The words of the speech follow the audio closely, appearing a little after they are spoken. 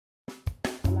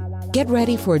Get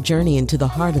ready for a journey into the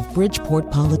heart of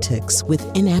Bridgeport politics with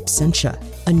In Absentia,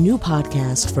 a new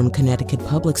podcast from Connecticut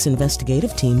Public's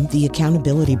investigative team, The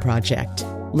Accountability Project.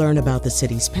 Learn about the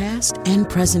city's past and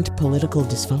present political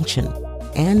dysfunction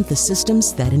and the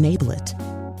systems that enable it.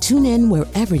 Tune in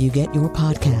wherever you get your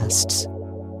podcasts.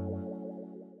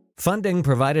 Funding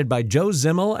provided by Joe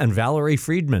Zimmel and Valerie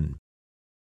Friedman.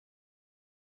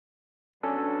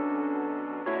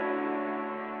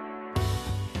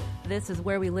 This is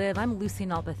Where We Live. I'm Lucy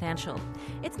Nalpathanchel.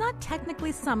 It's not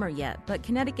technically summer yet, but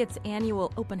Connecticut's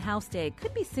annual Open House Day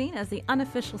could be seen as the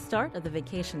unofficial start of the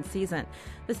vacation season.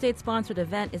 The state-sponsored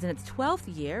event is in its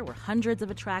 12th year, where hundreds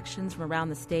of attractions from around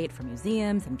the state, from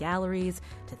museums and galleries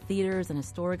to theaters and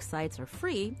historic sites, are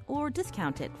free or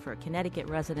discounted for Connecticut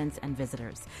residents and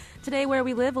visitors. Today, Where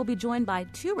We Live will be joined by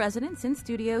two residents in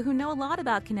studio who know a lot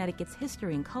about Connecticut's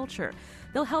history and culture.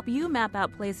 They'll help you map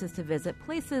out places to visit,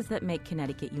 places that make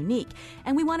Connecticut unique.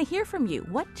 And we want to hear from you.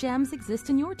 What gems exist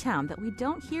in your town that we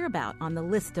don't hear about on the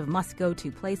list of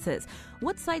must-go-to places?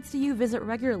 What sites do you visit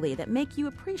regularly that make you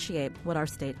appreciate what our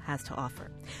state has to offer?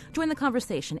 Join the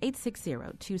conversation,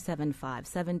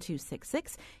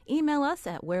 860-275-7266. Email us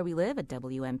at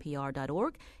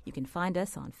wherewelive@wnpr.org. You can find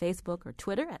us on Facebook or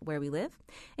Twitter at Where We Live.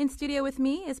 In studio with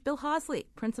me is Bill Hosley,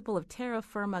 principal of Terra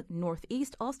Firma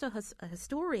Northeast, also a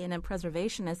historian and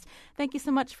preservationist. Thank you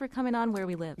so much for coming on Where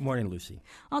We Live. Morning, Lucy.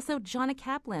 Also, Jonna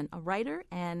Kaplan, a writer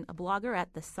and a blogger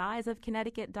at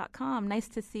thesizeofconnecticut.com. Nice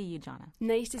to see you, Jonna.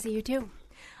 Nice to see you, too.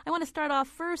 I want to start off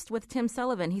first with Tim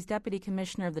Sullivan. He's Deputy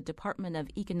Commissioner of the Department of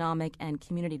Economic and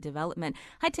Community Development.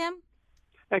 Hi, Tim.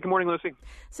 Hey, good morning, Lucy.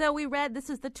 So we read this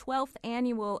is the 12th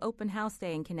annual Open House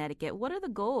Day in Connecticut. What are the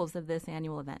goals of this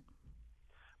annual event?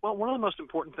 Well, one of the most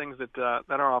important things that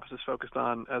our office is focused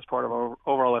on as part of our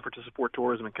overall effort to support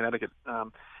tourism in Connecticut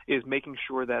is making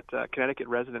sure that Connecticut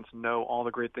residents know all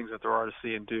the great things that there are to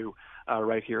see and do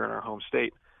right here in our home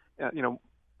state.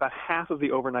 About half of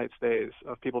the overnight stays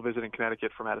of people visiting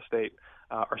Connecticut from out of state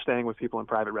are staying with people in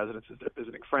private residences. They're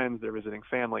visiting friends, they're visiting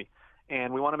family.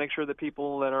 And we want to make sure that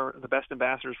people that are the best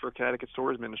ambassadors for Connecticut's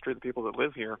tourism industry, the people that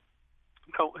live here,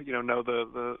 know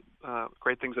the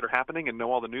great things that are happening and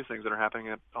know all the new things that are happening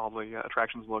at all the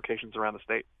attractions and locations around the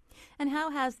state. And how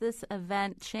has this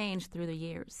event changed through the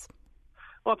years?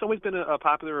 Well, it's always been a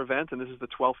popular event, and this is the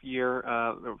 12th year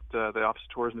the Office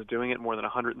of Tourism is doing it. More than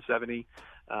 170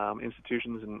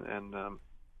 institutions and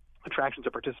attractions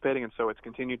are participating, and so it's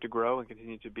continued to grow and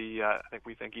continue to be,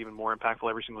 we think, even more impactful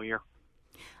every single year.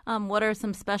 What are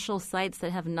some special sites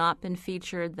that have not been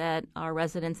featured that our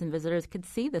residents and visitors could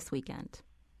see this weekend?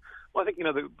 Well, I think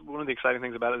one of the exciting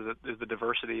things about it is the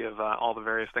diversity of all the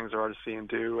various things there are to see and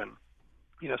do, and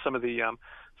some of the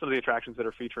attractions that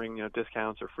are featuring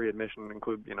discounts or free admission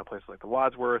include places like the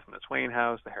Wadsworth and the Twain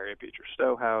House, the Harriet Beecher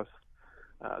Stowe House,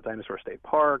 Dinosaur State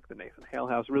Park, the Nathan Hale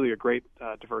House. Really a great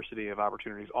diversity of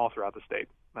opportunities all throughout the state,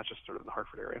 not just sort of in the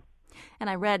Hartford area. And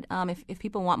I read if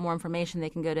people want more information, they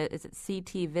can go to, is it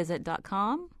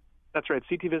ctvisit.com? That's right.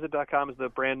 ctvisit.com is the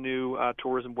brand new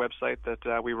tourism website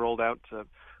that we rolled out,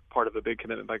 part of a big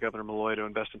commitment by Governor Malloy to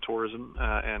invest in tourism,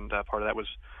 and part of that was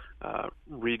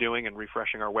redoing and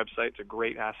refreshing our website. It's a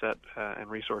great asset and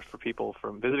resource for people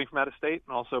from visiting from out of state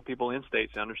and also people in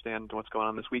state to understand what's going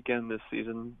on this weekend, this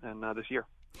season, and this year.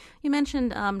 You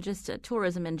mentioned just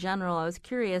tourism in general. I was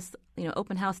curious,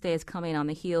 Open House Day is coming on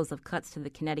the heels of cuts to the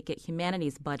Connecticut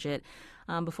humanities budget.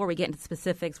 Before we get into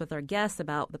specifics with our guests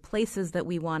about the places that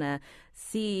we want to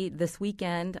see this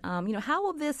weekend, how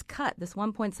will this cut, this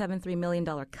 $1.73 million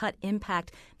cut,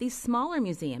 impact these smaller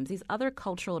museums, these other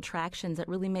cultural attractions that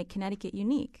really make Connecticut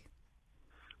unique?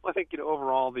 Well, I think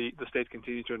overall the state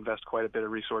continues to invest quite a bit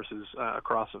of resources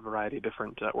across a variety of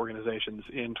different organizations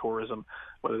in tourism,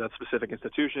 whether that's specific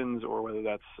institutions or whether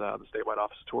that's the statewide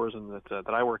Office of Tourism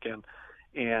that I work in.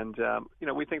 And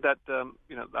we think that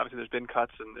obviously there's been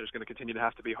cuts, and there's going to continue to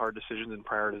have to be hard decisions and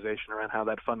prioritization around how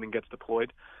that funding gets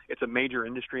deployed. It's a major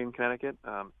industry in Connecticut.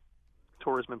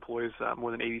 Tourism employs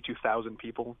more than 82,000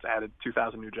 people. It's added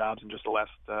 2,000 new jobs in just the last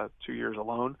 2 years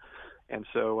alone. And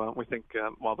so we think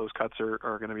while those cuts are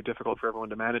going to be difficult for everyone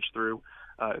to manage through,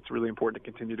 it's really important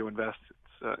to continue to invest.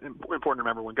 It's important to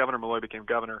remember when Governor Malloy became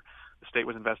governor, the state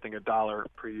was investing $1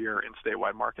 per year in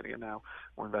statewide marketing, and now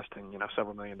we're investing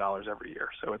several $1 million every year.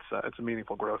 So it's a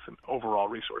meaningful growth in overall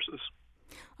resources.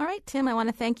 All right, Tim, I want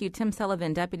to thank you. Tim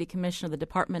Sullivan, Deputy Commissioner of the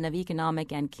Department of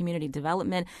Economic and Community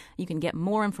Development. You can get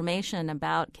more information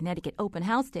about Connecticut Open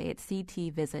House Day at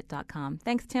ctvisit.com.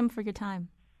 Thanks, Tim, for your time.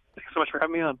 Thanks so much for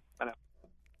having me on. Bye now.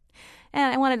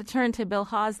 And I wanted to turn to Bill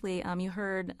Hawsley. You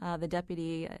heard the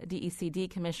Deputy DECD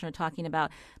Commissioner talking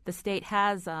about the state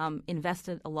has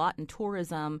invested a lot in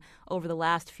tourism over the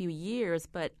last few years,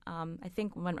 but I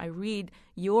think when I read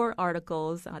your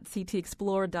articles at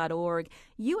ctexplore.org,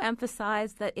 you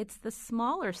emphasize that it's the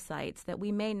smaller sites that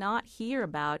we may not hear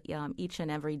about each and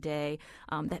every day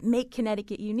that make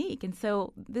Connecticut unique. And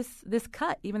so this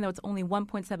cut, even though it's only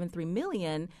 $1.73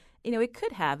 million, it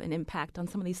could have an impact on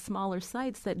some of these smaller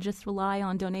sites that just rely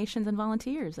on donations and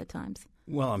volunteers at times.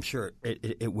 Well, I'm sure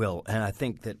it will. And I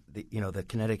think that the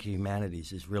Connecticut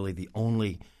Humanities is really the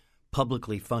only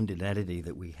publicly funded entity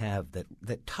that we have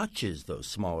that touches those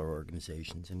smaller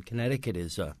organizations. And Connecticut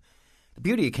is the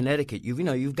beauty of Connecticut.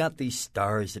 You've got these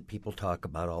stars that people talk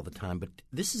about all the time, but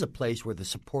this is a place where the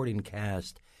supporting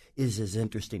cast is as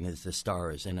interesting as the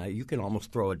stars. And you can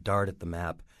almost throw a dart at the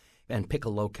map and pick a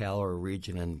locale or a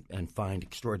region and find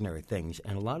extraordinary things.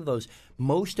 And a lot of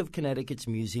most of Connecticut's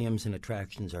museums and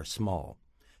attractions are small.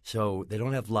 So they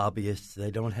don't have lobbyists.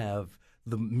 They don't have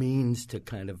the means to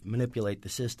kind of manipulate the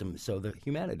system. So the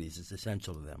humanities is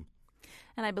essential to them.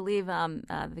 And I believe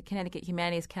the Connecticut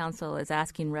Humanities Council is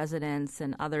asking residents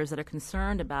and others that are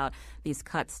concerned about these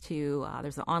cuts to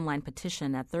there's an online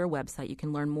petition at their website. You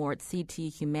can learn more at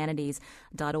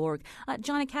cthumanities.org.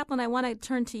 Johnny Kaplan, I want to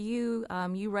turn to you.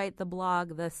 You write the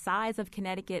blog,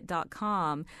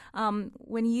 thesizeofconnecticut.com.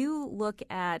 When you look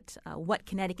at what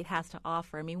Connecticut has to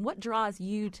offer, what draws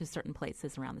you to certain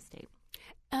places around the state?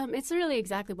 It's really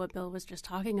exactly what Bill was just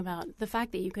talking about. The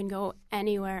fact that you can go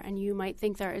anywhere and you might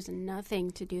think there is nothing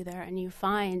to do there, and you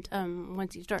find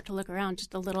once you start to look around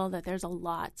just a little that there's a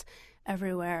lot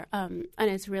everywhere. And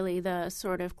it's really the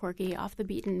sort of quirky,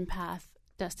 off-the-beaten-path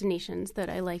destinations that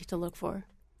I like to look for.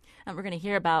 And we're going to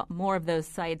hear about more of those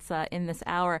sites in this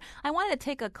hour. I wanted to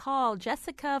take a call.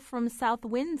 Jessica from South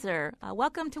Windsor,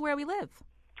 welcome to Where We Live.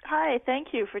 Hi,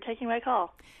 thank you for taking my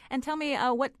call. And tell me,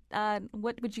 what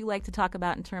would you like to talk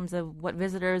about in terms of what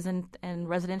visitors and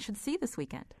residents should see this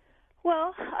weekend?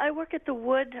 Well, I work at the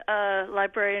Wood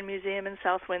Library and Museum in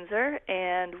South Windsor,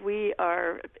 and we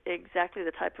are exactly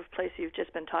the type of place you've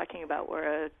just been talking about.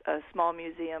 We're a small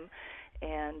museum,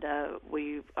 and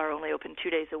we are only open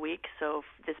 2 days a week, so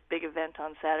this big event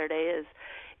on Saturday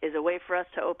is a way for us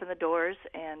to open the doors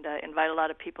and invite a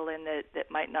lot of people in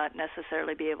that might not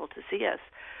necessarily be able to see us.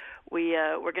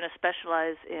 We're going to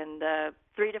specialize in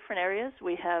 3 different areas.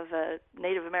 We have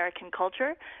Native American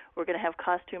culture. We're going to have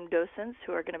costume docents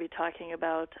who are going to be talking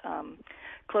about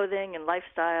clothing and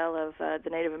lifestyle of the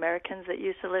Native Americans that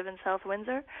used to live in South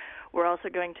Windsor. We're also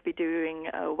going to be doing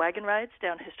wagon rides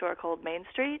down historic Old Main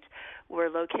Street. We're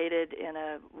located in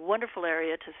a wonderful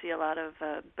area to see a lot of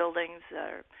buildings,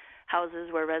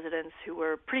 houses where residents who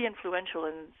were pretty influential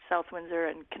in South Windsor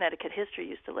and Connecticut history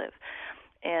used to live.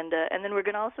 And then we're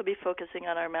going to also be focusing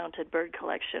on our mounted bird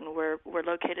collection. We're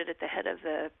located at the head of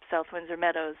the South Windsor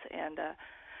Meadows, and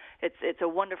it's a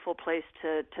wonderful place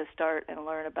to start and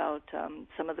learn about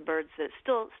some of the birds that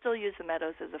still use the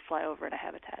meadows as a flyover and a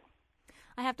habitat.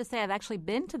 I have to say, I've actually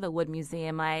been to the Wood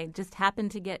Museum. I just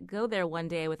happened to go there one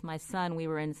day with my son. We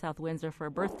were in South Windsor for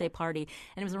a birthday party,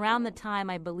 and it was around the time,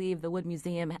 I believe, the Wood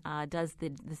Museum does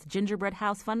this gingerbread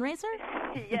house fundraiser.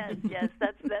 Yes,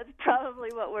 that's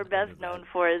probably what we're best known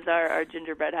for is our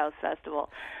gingerbread house festival.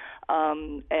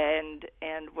 And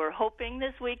we're hoping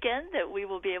this weekend that we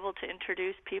will be able to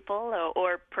introduce people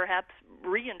or perhaps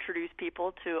reintroduce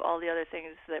people to all the other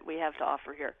things that we have to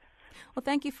offer here. Well,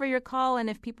 thank you for your call, and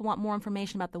if people want more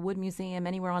information about the Wood Museum,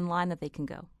 anywhere online that they can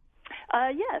go.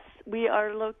 Yes, we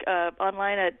are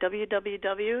online at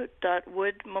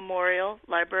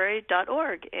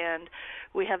www.woodmemoriallibrary.org, and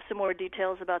we have some more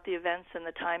details about the events and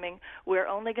the timing. We're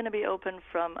only going to be open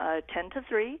from 10 to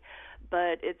 3,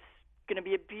 but it's going to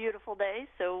be a beautiful day,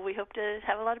 so we hope to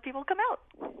have a lot of people come out.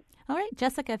 All right,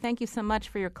 Jessica, thank you so much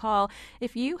for your call.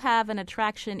 If you have an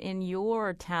attraction in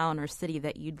your town or city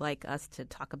that you'd like us to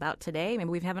talk about today, maybe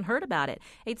we haven't heard about it,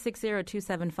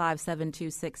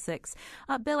 860-275-7266.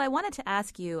 Bill, I wanted to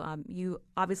ask you, you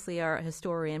obviously are a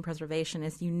historian,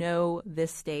 preservationist. You know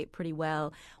this state pretty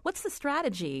well. What's the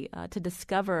strategy to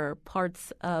discover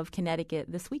parts of Connecticut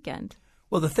this weekend?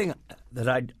 Well, the thing that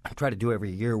I try to do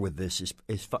every year with this is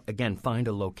again, find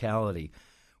a locality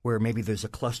where maybe there's a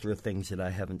cluster of things that I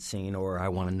haven't seen or I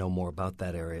want to know more about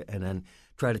that area, and then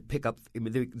try to pick up.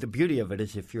 The beauty of it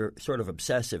is if you're sort of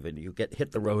obsessive and you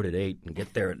hit the road at 8 and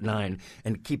get there at 9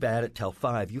 and keep at it till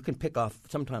 5, you can pick off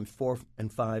sometimes 4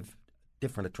 and 5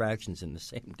 different attractions in the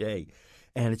same day.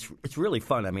 And it's really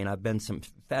fun. I mean, I've been some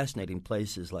fascinating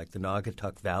places like the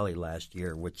Naugatuck Valley last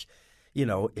year, which,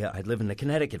 I live in the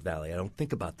Connecticut Valley. I don't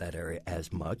think about that area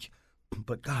as much.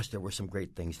 But, gosh, there were some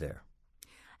great things there.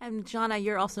 And Jonna,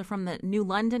 you're also from the New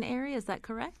London area, is that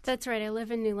correct? That's right. I live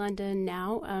in New London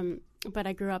now, but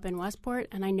I grew up in Westport,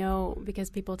 and I know because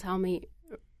people tell me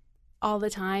all the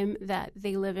time that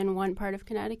they live in one part of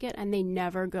Connecticut and they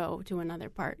never go to another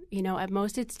part. At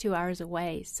most it's 2 hours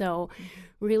away. So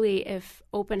really, if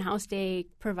Open House Day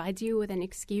provides you with an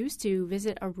excuse to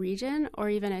visit a region or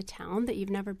even a town that you've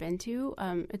never been to,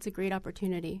 it's a great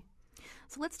opportunity.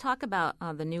 So let's talk about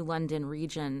the New London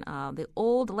region, the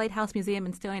old Lighthouse Museum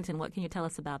in Stonington. What can you tell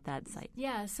us about that site?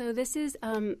 Yeah, so this is,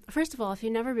 first of all, if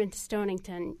you've never been to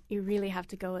Stonington, you really have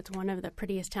to go. It's one of the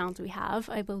prettiest towns we have,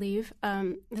 I believe.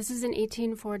 This is an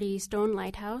 1840 stone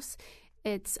lighthouse.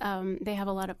 It's they have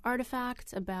a lot of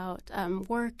artifacts about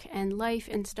work and life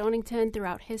in Stonington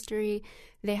throughout history.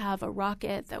 They have a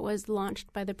rocket that was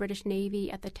launched by the British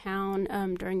Navy at the town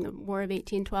during the War of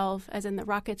 1812, as in the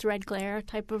rocket's red glare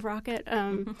type of rocket.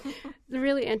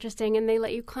 Really interesting, and they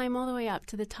let you climb all the way up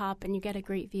to the top, and you get a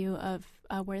great view of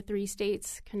where three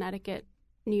states, Connecticut,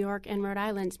 New York, and Rhode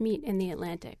Island, meet in the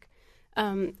Atlantic.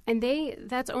 And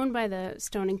that's owned by the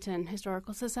Stonington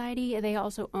Historical Society. They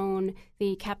also own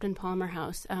the Captain Palmer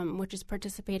House, which is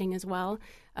participating as well.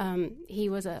 He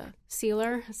was a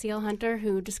seal hunter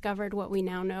who discovered what we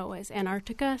now know as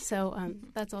Antarctica. So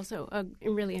that's also a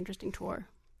really interesting tour.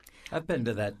 I've been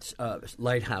to that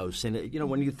lighthouse, and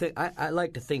when you think, I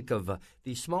like to think of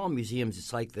these small museums.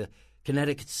 It's like the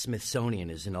Connecticut Smithsonian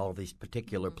is in all these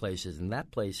particular places, and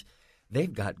that place.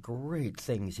 They've got great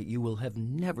things that you will have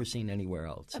never seen anywhere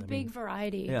else. A big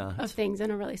variety of things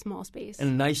in a really small space.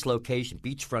 And a nice location,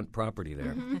 beachfront property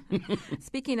there. Mm-hmm.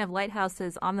 Speaking of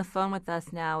lighthouses, on the phone with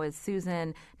us now is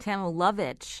Susan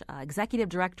Tamulovich, Executive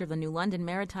Director of the New London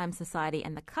Maritime Society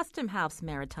and the Custom House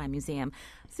Maritime Museum.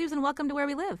 Susan, welcome to Where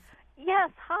We Live.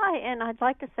 Yes, hi, and I'd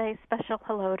like to say special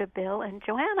hello to Bill and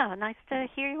Joanna. Nice to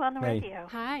hear you on the radio.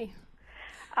 Hi.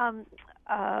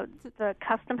 The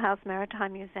Custom House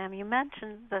Maritime Museum, you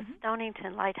mentioned the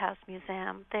Stonington Lighthouse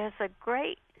Museum. There's a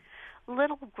great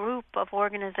little group of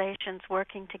organizations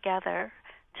working together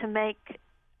to make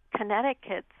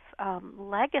Connecticut's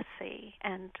legacy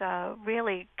and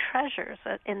really treasures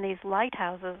in these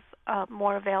lighthouses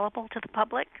more available to the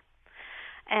public.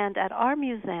 And at our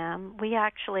museum, we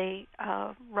actually,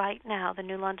 right now, the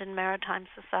New London Maritime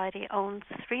Society owns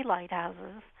 3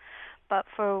 lighthouses, but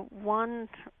for one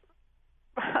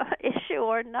issue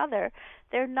or another,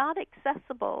 they're not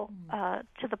accessible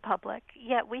to the public.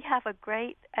 Yet we have a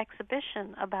great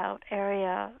exhibition about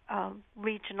area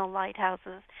regional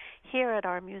lighthouses here at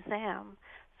our museum.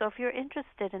 So if you're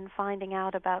interested in finding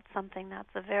out about something that's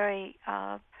a very,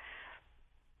 I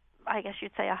guess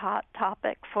you'd say a hot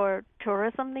topic for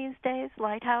tourism these days,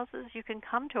 lighthouses, you can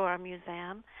come to our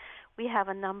museum. We have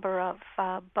a number of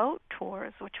boat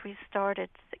tours, which we started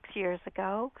 6 years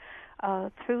ago,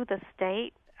 through the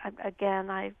state.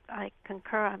 Again, I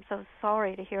concur. I'm so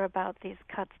sorry to hear about these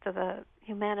cuts to the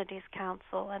Humanities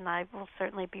Council, and I will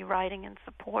certainly be writing in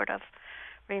support of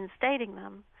reinstating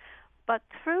them. But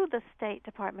through the State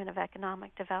Department of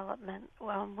Economic Development,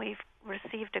 we've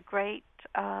received a great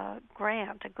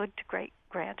grant, a good to great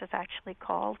grant is actually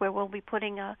called, where we'll be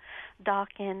putting a dock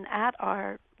in at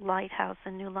our lighthouse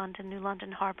in New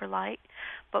London Harbor Light.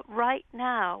 But right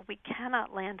now, we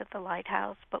cannot land at the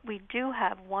lighthouse, but we do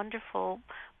have wonderful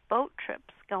boat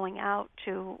trips going out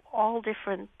to all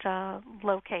different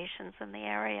locations in the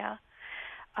area.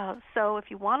 So if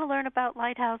you want to learn about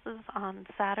lighthouses on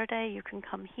Saturday, you can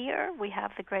come here. We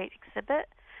have the great exhibit.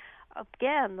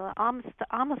 Again, the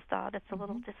Amistad, it's a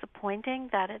little disappointing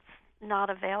that it's not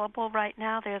available right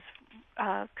now. There's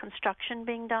construction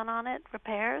being done on it,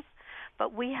 repairs.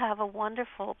 But we have a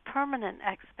wonderful permanent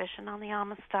exhibition on the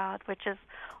Amistad, which is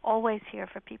always here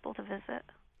for people to visit.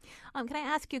 Can I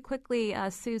ask you quickly,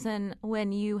 Susan,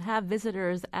 when you have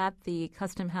visitors at the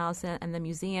Custom House and the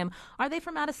museum, are they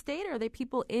from out of state, or are they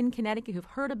people in Connecticut who've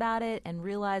heard about it and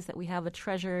realize that we have a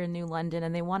treasure in New London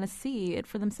and they want to see it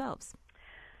for themselves?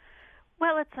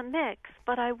 Well, it's a mix,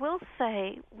 but I will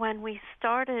say when we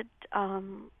started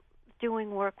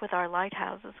doing work with our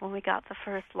lighthouses, when we got the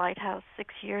first lighthouse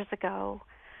 6 years ago,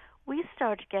 we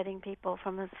started getting people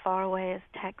from as far away as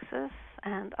Texas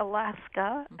and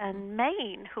Alaska and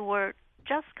Maine who were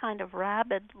just kind of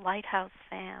rabid lighthouse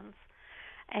fans.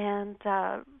 And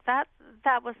that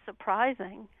was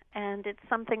surprising, and it's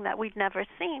something that we've never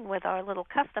seen with our little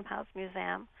Custom House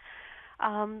Museum.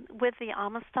 With the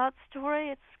Amistad story,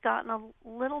 it's gotten a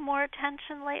little more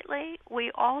attention lately.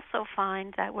 We also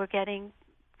find that we're getting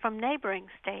from neighboring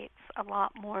states a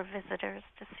lot more visitors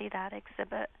to see that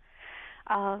exhibit.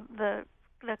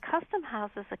 The Custom House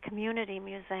is a community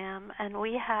museum, and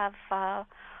we have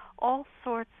all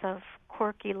sorts of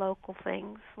quirky local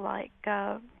things, like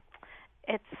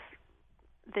it's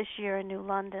this year in New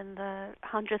London, the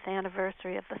 100th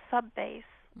anniversary of the sub-base,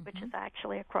 which is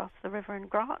actually across the river in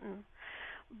Groton.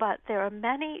 But there are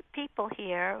many people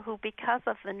here who, because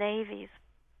of the Navy's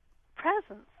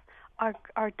presence,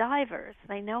 are divers.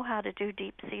 They know how to do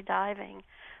deep-sea diving.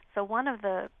 So one of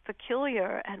the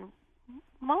peculiar and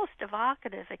most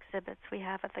evocative exhibits we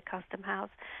have at the Custom House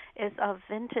is of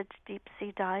vintage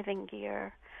deep-sea diving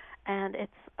gear. And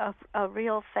it's a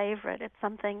real favorite. It's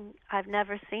something I've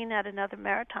never seen at another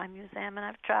maritime museum, and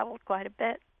I've traveled quite a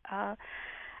bit.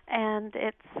 And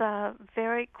it's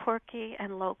very quirky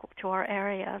and local to our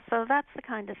area. So that's the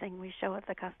kind of thing we show at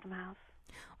the Custom House.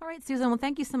 All right, Susan. Well,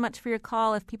 thank you so much for your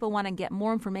call. If people want to get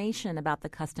more information about the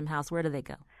Custom House, where do they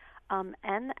go?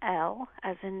 NL,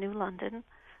 as in New London,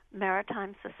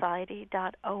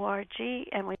 maritimesociety.org,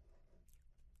 and we.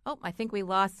 Oh, I think we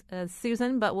lost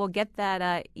Susan, but we'll get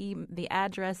that the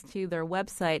address to their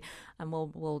website, and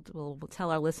we'll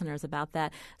tell our listeners about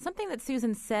that. Something that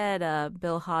Susan said,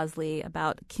 Bill Hosley,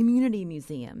 about community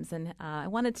museums, and I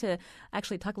wanted to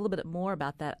actually talk a little bit more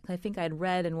about that. I think I'd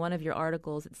read in one of your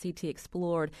articles at CT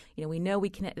Explored. We know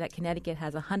that Connecticut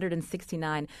has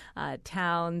 169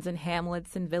 towns and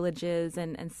hamlets and villages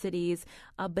and cities,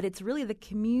 but it's really the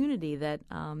community that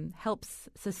helps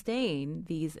sustain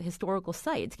these historical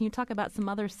sites. Can you talk about some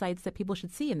other sites that people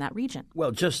should see in that region?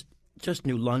 Well, just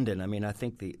New London. I mean, I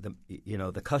think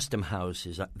the Custom House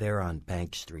is there on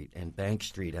Bank Street, and Bank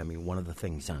Street. I mean, one of the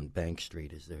things on Bank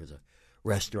Street is there's a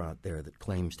restaurant there that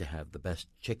claims to have the best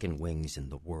chicken wings in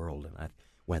the world, and I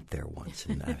went there once,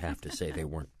 and I have to say they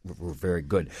were very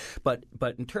good. But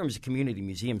in terms of community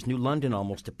museums, New London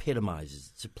almost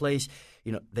epitomizes. It's a place,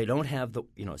 they don't have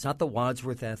it's not the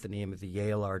Wadsworth Athenaeum or the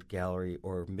Yale Art Gallery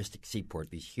or Mystic Seaport,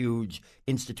 these huge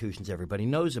institutions everybody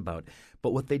knows about.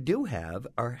 But what they do have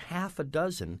are half a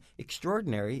dozen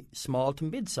extraordinary small to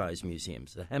mid-sized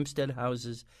museums. The Hempstead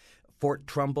Houses, Fort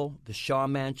Trumbull, the Shaw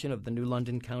Mansion of the New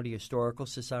London County Historical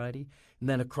Society. And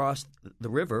then across the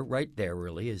river, right there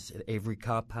really, is Avery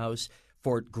Copp House,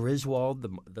 Fort Griswold,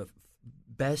 the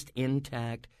best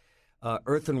intact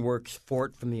earthenworks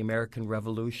fort from the American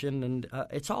Revolution. And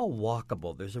it's all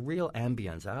walkable. There's a real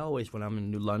ambience. When I'm in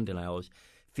New London, I always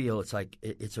feel it's like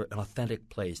it's an authentic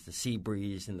place, the sea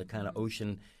breeze and the kind of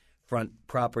ocean front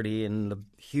property and the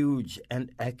huge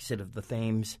exit of the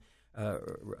Thames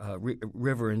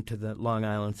river into the Long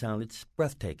Island Sound. It's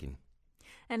breathtaking.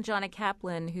 And Jonna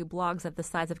Kaplan, who blogs at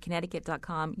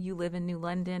thesizeofconnecticut.com, you live in New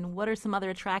London. What are some other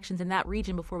attractions in that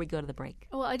region before we go to the break?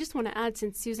 Well, I just want to add,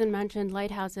 since Susan mentioned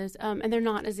lighthouses, and they're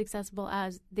not as accessible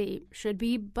as they should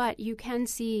be, but you can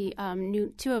see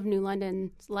two of New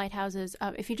London's lighthouses.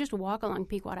 If you just walk along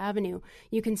Pequot Avenue,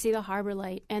 you can see the Harbor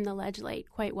Light and the Ledge Light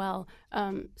quite well.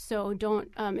 So don't,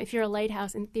 if you're a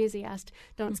lighthouse enthusiast,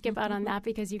 don't skip out on that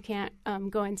because you can't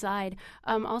go inside.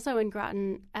 Also in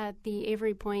Groton, at the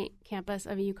Avery Point campus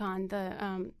of UConn,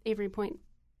 the Avery Point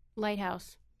Lighthouse.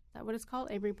 Is that what it's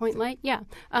called? Avery Point Light? Yeah.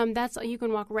 You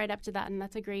can walk right up to that, and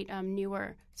that's a great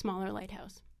newer, smaller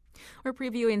lighthouse. We're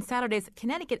previewing Saturday's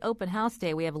Connecticut Open House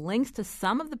Day. We have links to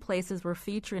some of the places we're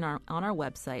featuring on our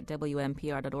website,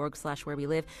 WNPR.org/where we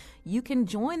live. You can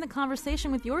join the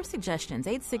conversation with your suggestions,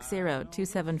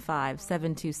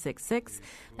 860-275-7266.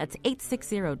 That's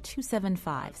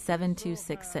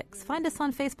 860-275-7266. Find us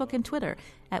on Facebook and Twitter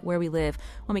at Where We Live.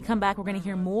 When we come back, we're going to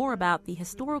hear more about the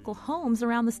historical homes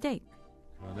around the state.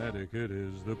 Connecticut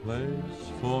is the place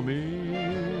for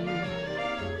me.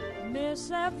 Miss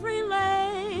every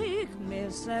lake,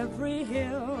 miss every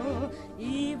hill.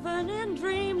 Even in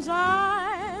dreams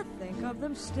I think of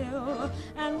them still.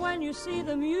 And when you see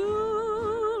them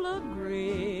you'll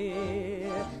agree.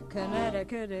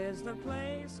 Connecticut is the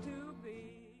place to be.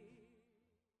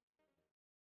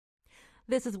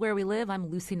 This is Where We Live. I'm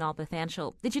Lucy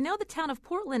Nalpathanchel. Did you know the town of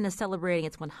Portland is celebrating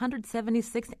its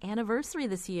 176th anniversary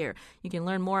this year? You can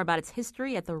learn more about its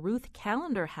history at the Ruth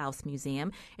Callender House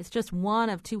Museum. It's just one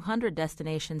of 200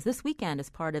 destinations this weekend as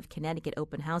part of Connecticut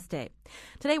Open House Day.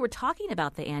 Today we're talking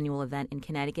about the annual event in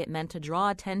Connecticut meant to draw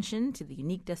attention to the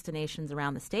unique destinations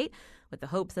around the state with the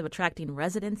hopes of attracting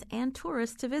residents and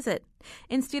tourists to visit.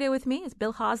 In studio with me is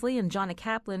Bill Hosley and Jonna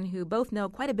Kaplan, who both know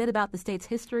quite a bit about the state's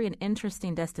history and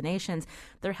interesting destinations.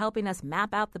 They're helping us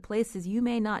map out the places you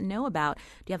may not know about.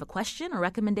 Do you have a question or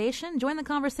recommendation? Join the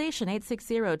conversation,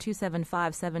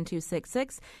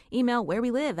 860-275-7266. Email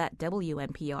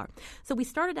wherewelive@WNPR. So we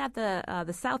started at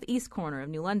the southeast corner of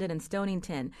New London and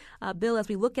Stonington. Bill, as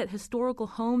we look at historical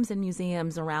homes and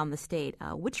museums around the state,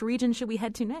 which region should we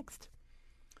head to next?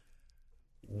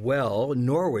 Well,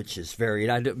 Norwich is very.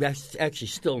 That's actually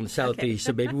still in the southeast,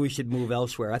 so maybe we should move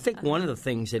elsewhere. I think one of the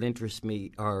things that interests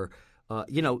me are,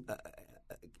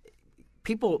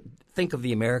 people think of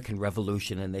the American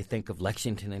Revolution and they think of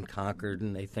Lexington and Concord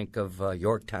and they think of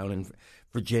Yorktown and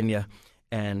Virginia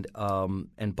and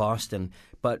Boston,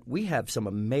 but we have some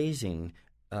amazing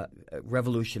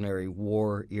Revolutionary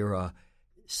War era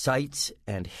sites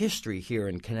and history here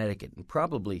in Connecticut, and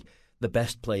probably the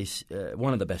best place,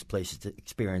 one of the best places to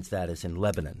experience that is in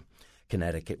Lebanon,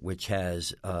 Connecticut, which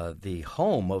has the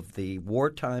home of the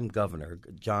wartime governor,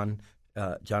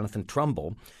 Jonathan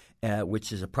Trumbull,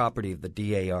 which is a property of the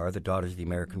DAR, the Daughters of the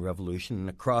American Revolution. And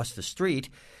across the street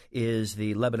is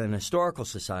the Lebanon Historical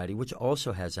Society, which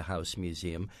also has a house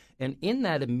museum. And in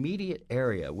that immediate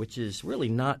area, which is really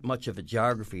not much of a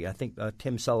geography, I think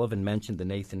Tim Sullivan mentioned the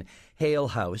Nathan Hale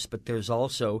House, but there's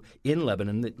also in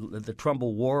Lebanon the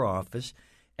Trumbull War Office,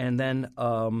 and then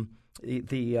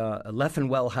the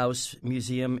Leffenwell House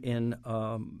Museum in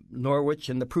Norwich,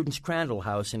 and the Prudence Crandall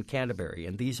House in Canterbury.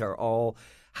 And these are all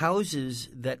houses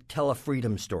that tell a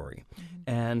freedom story.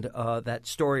 And that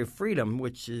story of freedom,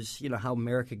 which is, how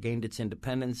America gained its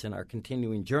independence and our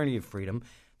continuing journey of freedom,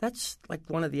 that's like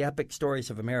one of the epic stories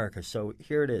of America. So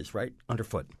here it is, right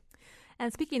underfoot.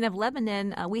 And speaking of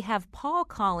Lebanon, we have Paul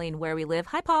calling where we live.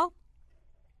 Hi, Paul.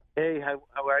 Hey, how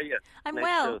are you? I'm nice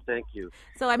well. Show. Thank you.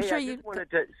 So I'm sure I you. Just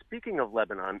wanted to, speaking of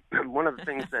Lebanon, one of the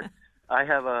things that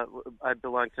I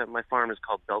belong to, my farm is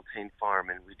called Beltane Farm,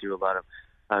 and we do a lot of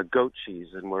goat cheese,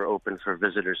 and we're open for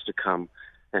visitors to come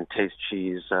and taste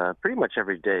cheese pretty much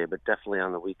every day, but definitely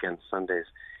on the weekends, Sundays.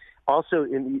 Also,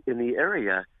 in the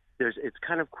area, it's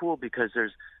kind of cool because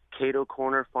there's Cato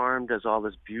Corner Farm does all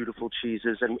this beautiful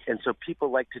cheeses, and so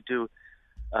people like to do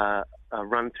a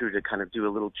run through to kind of do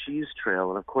a little cheese trail.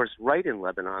 And of course, right in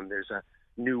Lebanon, there's a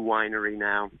new winery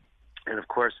now, and of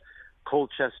course,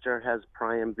 Colchester has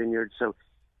Priam Vineyard. So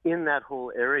in that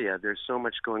whole area, there's so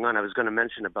much going on. I was going to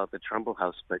mention about the Trumbull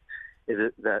House, but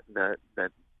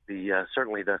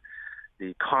certainly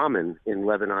the common in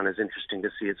Lebanon is interesting to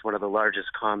see. It's one of the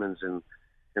largest commons in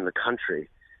the country,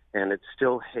 and it's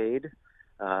still hayed,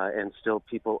 and still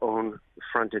people own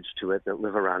frontage to it that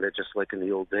live around it, just like in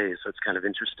the old days. So it's kind of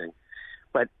interesting.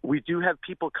 But we do have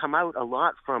people come out a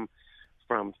lot from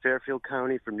Fairfield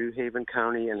County, from New Haven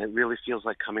County, and it really feels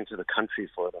like coming to the country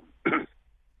for them.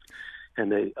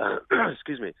 And they,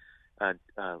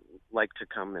 like to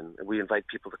come, and we invite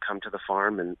people to come to the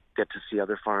farm and get to see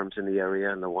other farms in the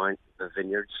area and the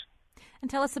vineyards. And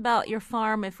tell us about your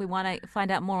farm if we want to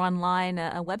find out more online,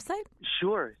 a website?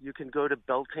 Sure. You can go to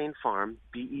Beltane Farm,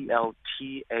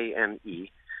 Beltane,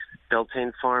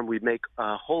 Beltane Farm. We make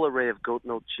a whole array of goat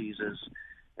milk cheeses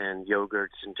and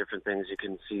yogurts and different things. You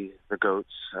can see the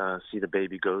goats, see the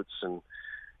baby goats, and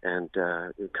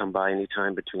come by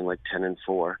anytime between like 10 and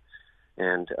 4.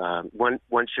 And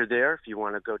once you're there, if you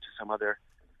want to go to some other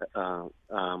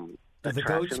do the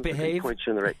goats behave? Point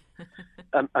you in the right.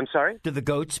 I'm sorry? Do the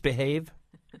goats behave?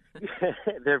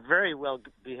 They're very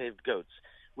well-behaved goats.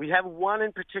 We have one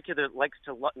in particular that likes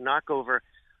to knock over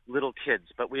little kids,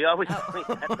 but we always point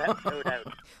that goat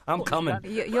out. I'm coming.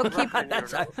 You'll keep. I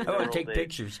want to take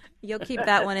pictures. You'll keep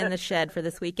that one in the shed for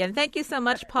this weekend. Thank you so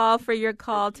much, Paul, for your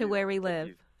call to Where We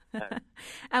Live.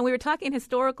 And we were talking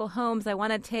historical homes. I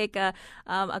want to take a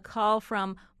call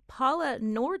from Paula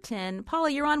Norton.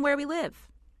 Paula, you're on Where We Live.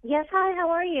 Yes, hi, how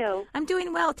are you? I'm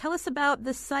doing well. Tell us about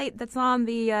the site that's on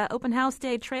the Open House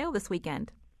Day trail this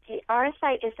weekend. Okay, our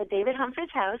site is the David Humphreys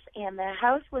House, and the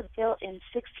house was built in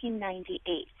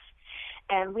 1698.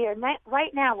 And we are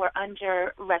right now we're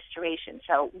under restoration,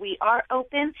 so we are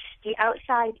open. The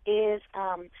outside is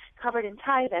covered in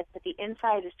Tyvek, but the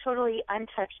inside is totally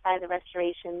untouched by the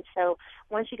restoration. So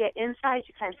once you get inside,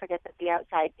 you kind of forget that the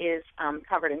outside is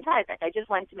covered in Tyvek. I just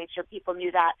wanted to make sure people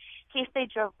knew that in case they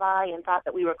drove by and thought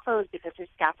that we were closed because there's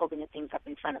scaffolding and things up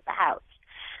in front of the house.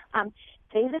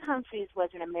 David Humphreys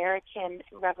was an American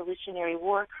Revolutionary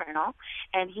War colonel,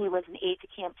 and he was an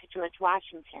aide-de-camp to George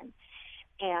Washington.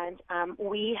 And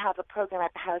we have a program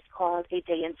at the house called A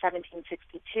Day in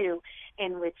 1762,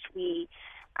 in which we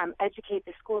educate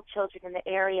the school children in the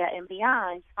area and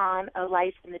beyond on a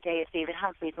life in the day of David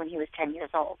Humphreys when he was 10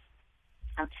 years old.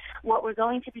 What we're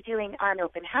going to be doing on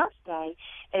Open House Day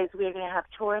is we're going to have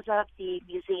tours of the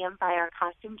museum by our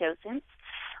costume docents.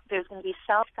 There's going to be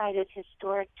self-guided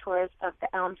historic tours of the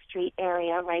Elm Street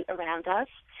area right around us.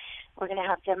 We're going to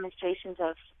have demonstrations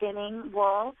of spinning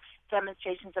wool,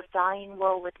 demonstrations of dyeing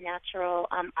wool with natural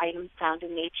items found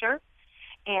in nature.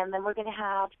 And then we're going to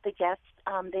have the guests,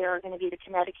 they are going to be the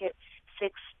Connecticut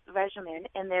 6th Regiment,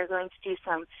 and they're going to do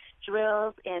some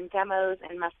drills and demos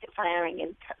and musket firing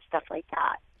and stuff like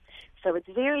that. So it's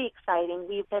very exciting.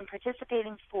 We've been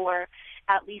participating for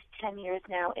at least 10 years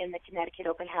now in the Connecticut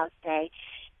Open House Day,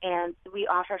 and we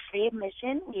offer free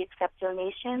admission. We accept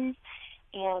donations,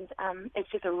 and it's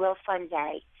just a real fun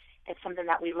day. It's something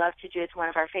that we love to do. It's one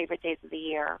of our favorite days of the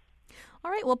year.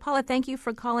 All right. Well, Paula, thank you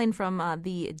for calling from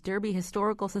the Derby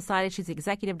Historical Society. She's the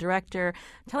executive director,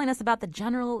 telling us about the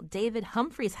General David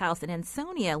Humphreys House in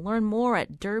Ansonia. Learn more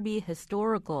at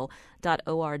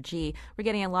derbyhistorical.org. We're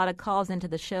getting a lot of calls into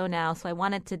the show now, so I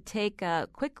wanted to take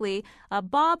quickly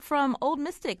Bob from Old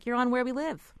Mystic. You're on Where We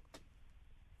Live.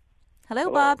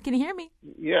 Hello, Bob. Can you hear me?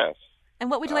 Yes.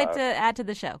 And what would you like to add to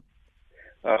the show?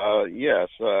 Yes.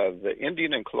 The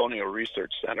Indian and Colonial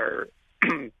Research Center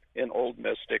in Old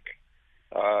Mystic,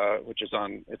 which is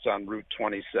on Route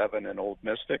 27 in Old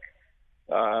Mystic.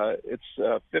 It's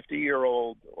a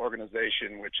 50-year-old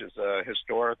organization, which is a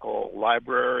historical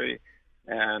library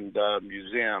and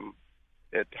museum.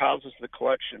 It houses the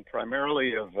collection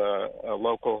primarily of a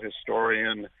local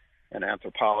historian and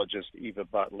anthropologist, Eva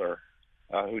Butler,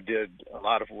 who did a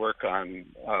lot of work on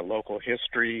local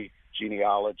history,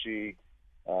 genealogy,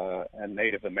 and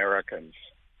Native Americans.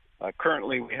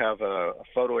 Currently, we have a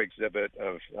photo exhibit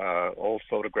of old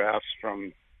photographs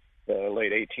from the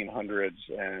late 1800s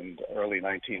and early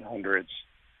 1900s,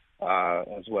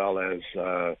 as well as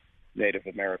Native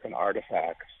American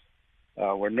artifacts.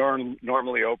 We're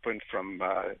normally open from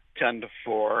 10 to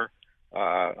 4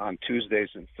 on Tuesdays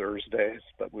and Thursdays,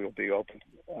 but we'll be open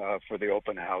for the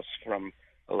open house from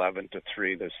 11 to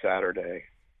 3 this Saturday.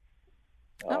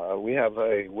 We have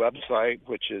a website,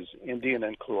 which is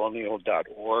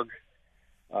indianandcolonial.org.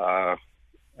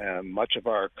 And much of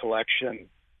our collection,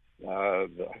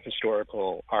 the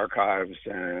historical archives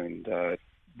and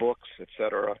books,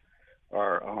 etc.,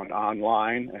 are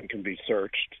online and can be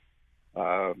searched.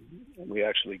 We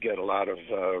actually get a lot of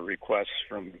requests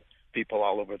from people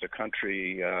all over the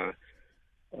country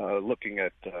looking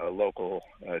at local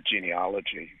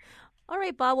genealogy. All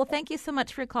right, Bob. Well, thank you so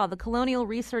much for your call. The Colonial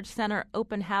Research Center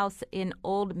Open House in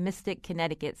Old Mystic,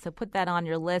 Connecticut. So put that on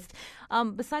your list.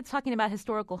 Besides talking about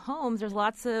historical homes, there's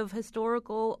lots of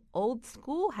historical old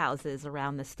schoolhouses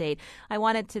around the state. I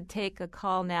wanted to take a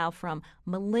call now from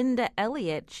Melinda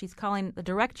Elliott. She's calling the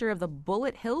director of the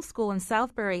Bullet Hill School in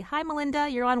Southbury. Hi, Melinda.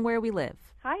 You're on Where We Live.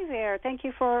 Hi there. Thank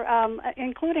you for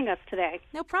including us today.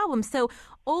 No problem. So,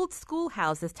 old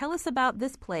schoolhouses. Tell us about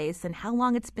this place and how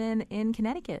long it's been in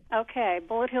Connecticut. Okay.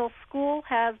 Bullet Hill School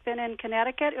has been in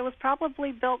Connecticut. It was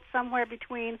probably built somewhere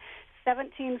between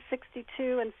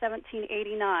 1762 and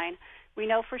 1789. We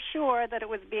know for sure that it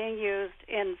was being used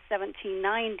in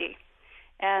 1790.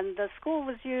 And the school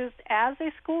was used as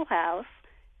a schoolhouse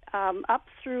up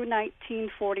through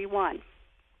 1941.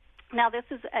 Now, this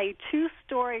is a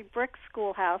 2-story brick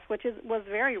schoolhouse, which was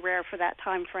very rare for that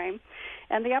time frame.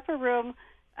 And the upper room,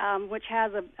 which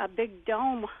has a big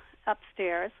dome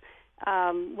upstairs,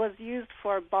 was used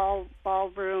for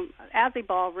ballroom as a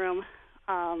ballroom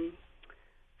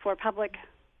for public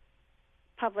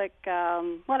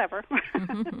whatever.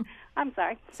 I'm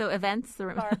sorry. So events?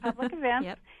 For public events.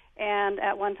 Yep. And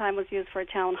at one time was used for a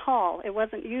town hall. It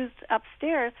wasn't used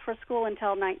upstairs for school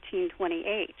until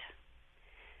 1928.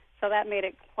 So that made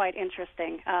it quite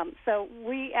interesting. So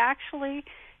we actually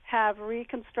have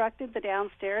reconstructed the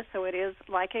downstairs so it is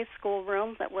like a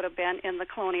schoolroom that would have been in the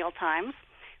colonial times.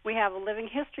 We have a living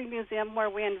history museum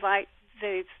where we invite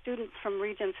the students from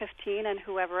Region 15 and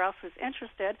whoever else is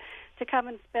interested to come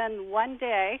and spend one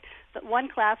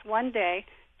class one day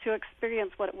to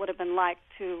experience what it would have been like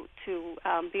to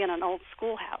be in an old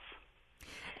schoolhouse.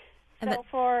 So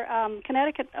for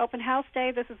Connecticut Open House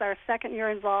Day, this is our second year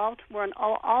involved. We're an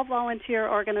all-volunteer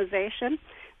organization.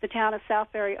 The town of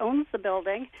Southbury owns the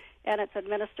building, and it's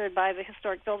administered by the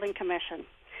Historic Building Commission.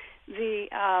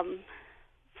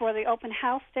 For the Open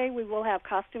House Day, we will have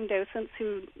costume docents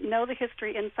who know the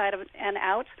history inside of and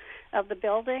out of the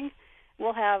building.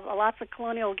 We'll have lots of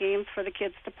colonial games for the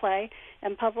kids to play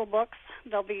and puzzle books.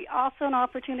 There'll be also an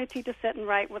opportunity to sit and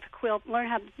write with a quill, learn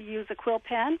how to use a quill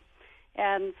pen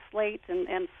and slate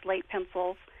and slate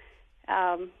pencils.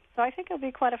 So I think it'll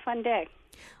be quite a fun day.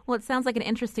 Well, it sounds like an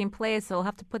interesting place, so we'll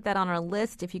have to put that on our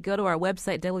list. If you go to our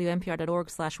website,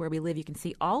 WNPR.org/wherewelive, you can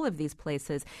see all of these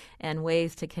places and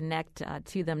ways to connect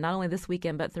to them, not only this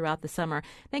weekend, but throughout the summer.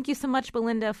 Thank you so much,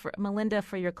 Melinda,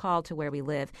 for your call to Where We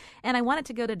Live. And I wanted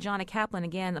to go to Jonna Kaplan,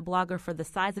 again, a blogger for The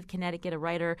Size of Connecticut, a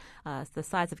writer,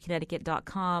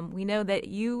 thesizeofconnecticut.com. We know that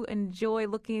you enjoy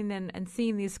looking and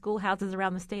seeing these schoolhouses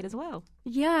around the state as well.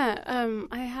 Yeah,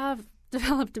 I have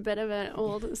developed a bit of an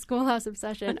old schoolhouse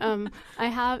obsession. I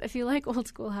have, if you like old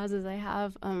schoolhouses, I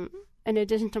have, in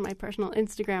addition to my personal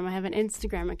Instagram, I have an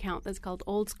Instagram account that's called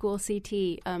Old School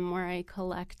CT, where I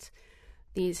collect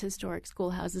these historic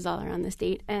schoolhouses all around the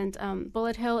state. And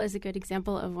Bullet Hill is a good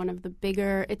example of one of the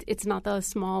bigger, it's not the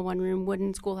small one-room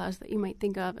wooden schoolhouse that you might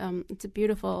think of. It's a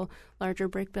beautiful, larger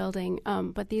brick building.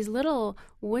 But these little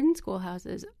wooden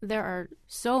schoolhouses, there are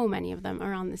so many of them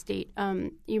around the state.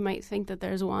 You might think that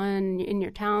there's one in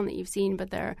your town that you've seen,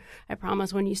 but I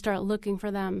promise when you start looking for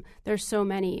them, there's so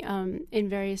many in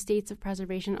various states of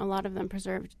preservation, a lot of them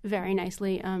preserved very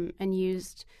nicely and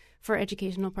used for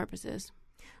educational purposes.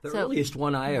 The earliest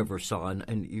one I ever saw,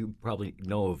 and you probably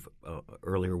know of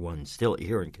earlier ones still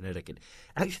here in Connecticut,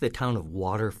 actually the town of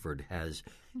Waterford has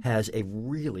a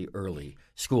really early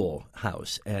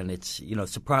schoolhouse. And it's,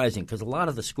 surprising because a lot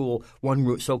of the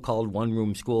so-called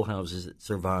one-room schoolhouses that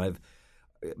survive,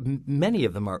 many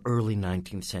of them are early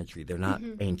 19th century. They're not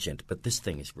ancient, but this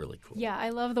thing is really cool. Yeah, I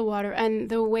love the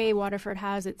and the way Waterford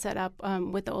has it set up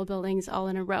with the old buildings all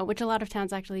in a row, which a lot of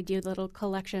towns actually do, little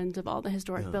collections of all the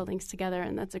historic buildings together,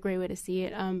 and that's a great way to see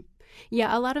it.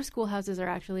 A lot of schoolhouses are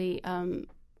actually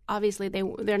obviously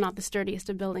they're not the sturdiest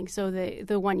of buildings, so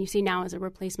the one you see now is a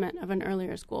replacement of an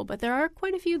earlier school, but there are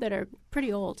quite a few that are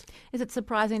pretty old. Is it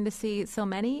surprising to see so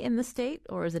many in the state,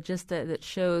 or is it just that it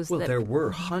shows that there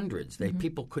were hundreds.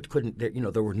 People couldn't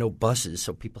there were no buses,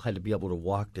 so people had to be able to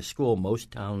walk to school.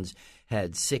 Most towns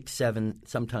had 6, 7,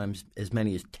 sometimes as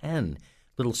many as 10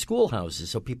 little schoolhouses,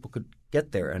 so people could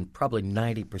get there, and probably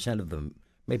 90% of them,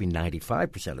 maybe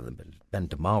 95% of them had been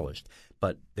demolished,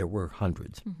 but there were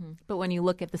hundreds. But when you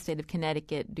look at the state of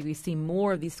Connecticut, do we see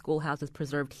more of these schoolhouses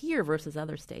preserved here versus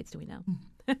other states? Do we know?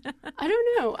 I don't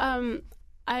know.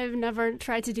 I've never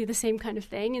tried to do the same kind of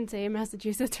thing in, say,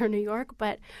 Massachusetts or New York,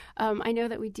 but I know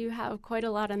that we do have quite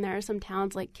a lot, and there are some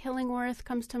towns like Killingworth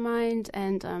comes to mind,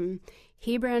 and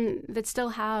Hebron that still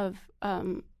have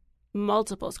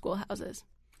multiple schoolhouses.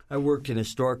 I worked in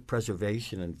historic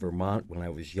preservation in Vermont when I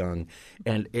was young,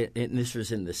 and this was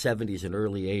in the 70s and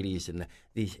early 80s, and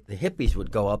the hippies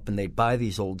would go up and they'd buy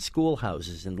these old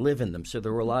schoolhouses and live in them. So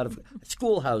there were a lot of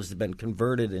schoolhouses that had been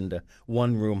converted into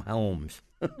one-room homes.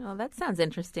 Oh, that sounds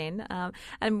interesting. And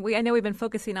I know we've been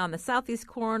focusing on the southeast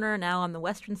corner, now on the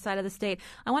western side of the state.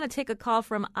 I want to take a call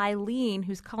from Eileen,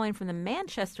 who's calling from the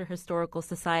Manchester Historical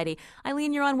Society.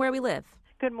 Eileen, you're on Where We Live.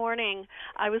 Good morning.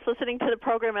 I was listening to the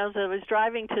program as I was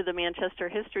driving to the Manchester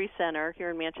History Center here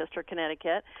in Manchester,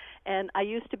 Connecticut, and I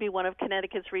used to be one of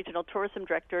Connecticut's regional tourism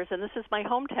directors, and this is my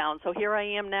hometown. So here I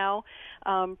am now,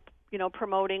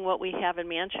 promoting what we have in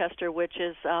Manchester, which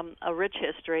is a rich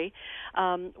history.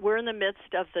 We're in the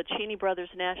midst of the Cheney Brothers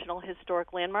National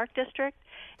Historic Landmark District,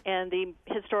 and the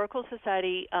Historical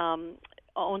Society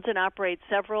owns and operates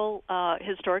several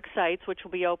historic sites, which will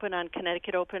be open on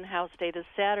Connecticut Open House Day this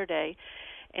Saturday.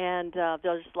 And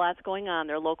there's lots going on.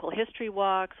 There are local history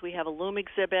walks. We have a loom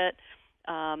exhibit.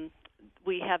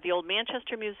 We have the Old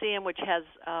Manchester Museum, which has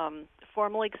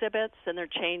formal exhibits, and they're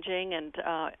changing, and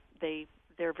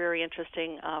they're very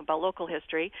interesting about local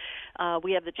history.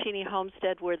 We have the Cheney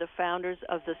Homestead, where the founders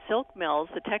of the silk mills,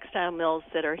 the textile mills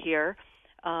that are here,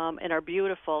 and are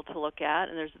beautiful to look at.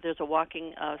 And there's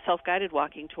a self-guided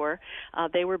walking tour.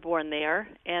 They were born there.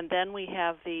 And then we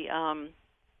have the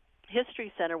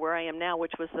History Center, where I am now,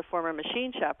 which was the former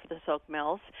machine shop for the silk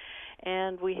mills.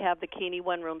 And we have the Keeney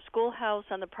one-room schoolhouse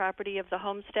on the property of the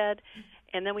homestead.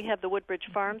 And then we have the Woodbridge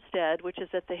Farmstead, which is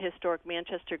at the historic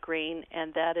Manchester Green,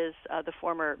 and that is the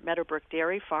former Meadowbrook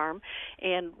Dairy Farm.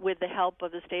 And with the help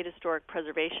of the State Historic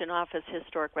Preservation Office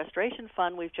Historic Restoration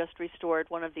Fund, we've just restored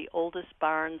one of the oldest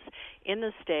barns in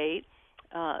the state,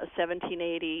 a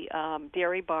 1780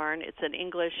 dairy barn. It's an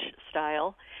English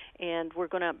style, and we're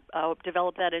going to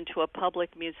develop that into a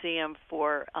public museum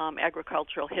for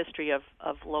agricultural history of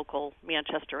local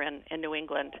Manchester and New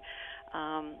England.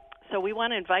 So we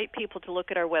want to invite people to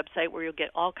look at our website, where you'll get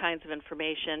all kinds of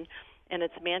information, and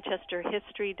it's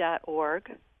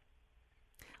manchesterhistory.org.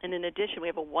 And in addition, we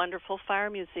have a wonderful fire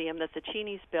museum that the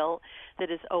Cheneys built that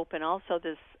is open also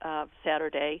this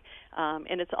Saturday,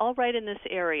 and it's all right in this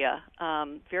area,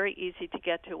 very easy to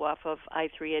get to off of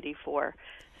I-384.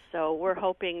 So we're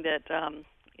hoping that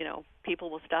people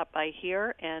will stop by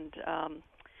here, and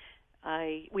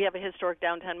we have a historic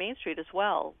downtown Main Street as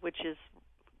well, which is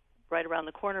right around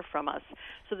the corner from us.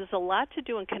 So there's a lot to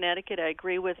do in Connecticut. I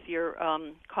agree with your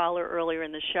caller earlier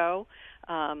in the show.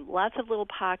 Lots of little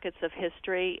pockets of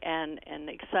history and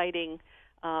exciting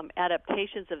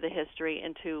adaptations of the history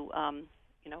into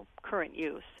current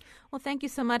use. Well, thank you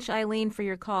so much, Eileen, for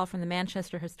your call from the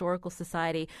Manchester Historical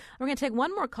Society. We're going to take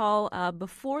one more call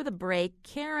before the break.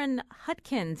 Karen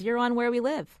Hutkins, you're on Where We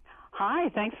Live. Hi,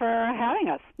 thanks for having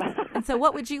us. And so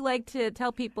what would you like to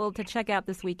tell people to check out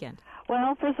this weekend?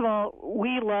 Well, first of all,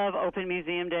 we love Open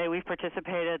Museum Day. We've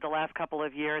participated the last couple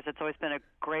of years. It's always been a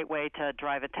great way to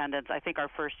drive attendance. I think our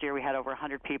first year we had over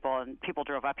 100 people, and people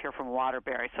drove up here from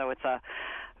Waterbury. So it's a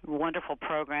wonderful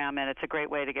program, and it's a great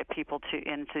way to get people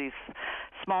into these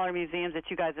smaller museums that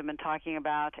you guys have been talking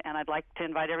about. And I'd like to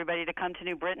invite everybody to come to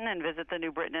New Britain and visit the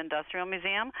New Britain Industrial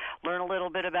Museum, learn a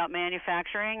little bit about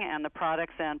manufacturing and the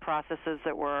products and processes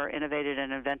that were innovated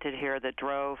and invented here that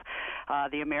drove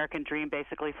the American dream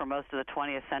basically for most of the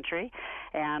 20th century.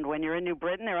 And when you're in New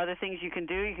Britain, there are other things you can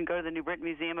do. You can go to the New Britain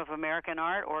Museum of American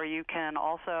Art, or you can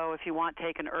also, if you want,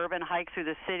 take an urban hike through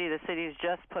the city. The city's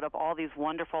just put up all these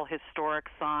wonderful historic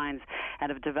signs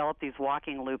and have developed these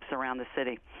walking loops around the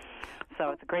city.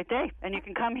 So it's a great day. And you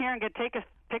can come here and take a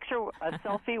picture, a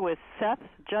selfie with Seth,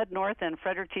 Judd North, and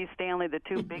Frederick T. Stanley, the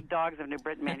two big dogs of New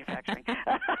Britain manufacturing.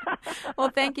 Well,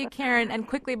 thank you, Karen. And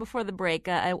quickly before the break,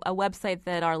 a website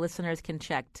that our listeners can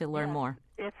check to learn more.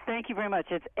 Thank you very much.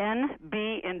 It's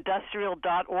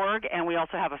nbindustrial.org, and we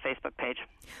also have a Facebook page.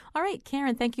 All right,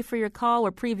 Karen, thank you for your call.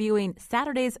 We're previewing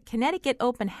Saturday's Connecticut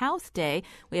Open House Day.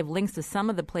 We have links to some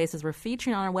of the places we're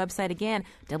featuring on our website again,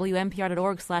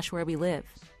 WNPR.org/wherewelive.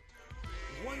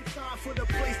 One time for the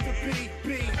place to be.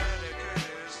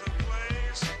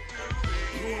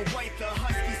 Blue and white, the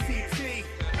Husky CT.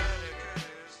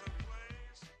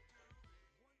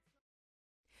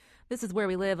 This is Where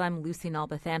We Live. I'm Lucy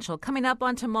Nalpathanchel. Coming up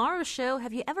on tomorrow's show,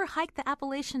 have you ever hiked the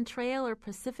Appalachian Trail or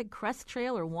Pacific Crest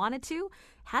Trail or wanted to?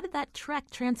 How did that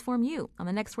trek transform you? On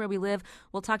the next Where We Live,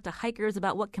 we'll talk to hikers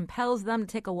about what compels them to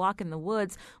take a walk in the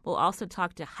woods. We'll also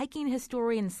talk to hiking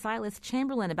historian Silas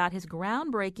Chamberlain about his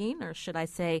groundbreaking, or should I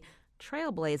say,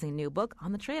 trailblazing new book,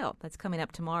 On the Trail. That's coming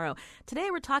up tomorrow. Today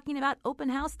we're talking about Open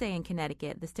House Day in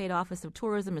Connecticut. The State Office of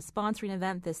Tourism is sponsoring an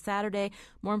event this Saturday.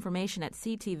 More information at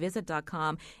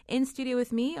ctvisit.com. In studio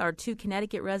with me are two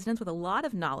Connecticut residents with a lot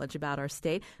of knowledge about our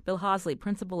state. Bill Hosley,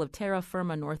 principal of Terra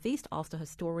Firma Northeast, also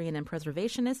historian and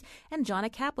preservationist, and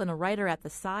Jonna Kaplan, a writer at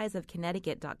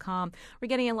thesizeofconnecticut.com. We're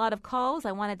getting a lot of calls.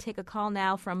 I want to take a call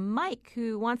now from Mike,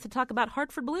 who wants to talk about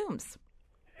Hartford Blooms.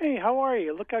 Hey, how are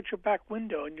you? Look out your back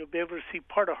window and you'll be able to see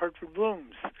part of Hartford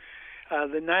Blooms.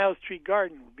 The Nile Street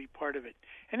Garden will be part of it.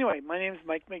 Anyway, my name is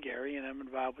Mike McGarry, and I'm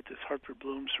involved with this Hartford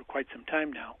Blooms for quite some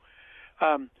time now.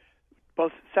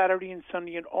 Both Saturday and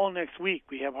Sunday and all next week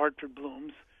we have Hartford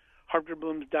Blooms.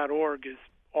 HartfordBlooms.org is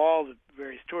all the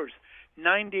various tours.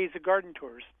 9 days of garden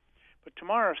tours. But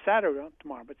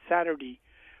Saturday,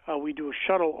 we do a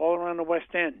shuttle all around the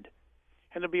West End.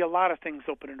 And there'll be a lot of things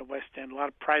open in the West End, a lot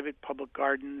of private public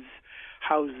gardens,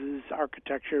 houses,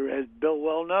 architecture, as Bill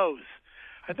well knows.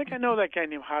 I think I know that guy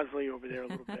named Hosley over there a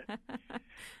little bit.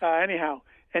 Anyhow,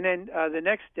 and then the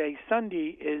next day,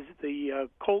 Sunday, is the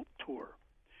Colt tour,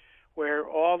 where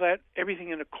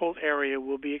everything in the Colt area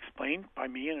will be explained by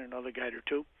me and another guide or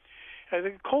two.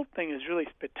 The Colt thing is really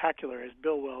spectacular, as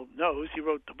Bill well knows. He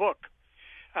wrote the book.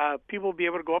 People will be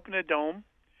able to go up in the dome.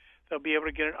 They'll be able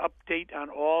to get an update on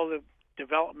all the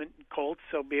development in Colts.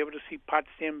 They'll be able to see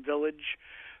Potsdam Village.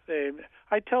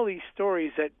 I tell these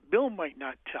stories that Bill might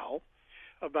not tell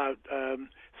about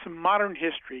some modern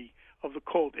history of the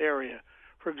Colt area.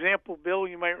 For example, Bill,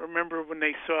 you might remember when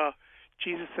they saw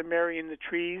Jesus and Mary in the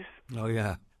trees. Oh,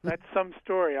 yeah. That's some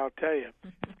story, I'll tell you.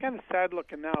 It's kind of sad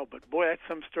looking now, but boy, that's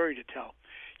some story to tell.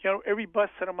 You know, every bus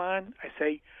that I'm on, I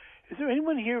say, is there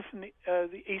anyone here from the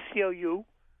ACLU?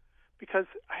 Because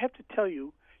I have to tell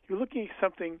you, you're looking at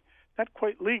something not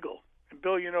quite legal. And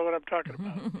Bill, you know what I'm talking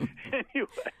about. Anyway,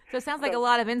 so it sounds like a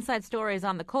lot of inside stories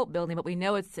on the Colt building, but we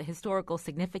know its historical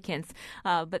significance.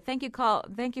 But thank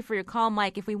you for your call,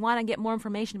 Mike. If we want to get more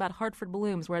information about Hartford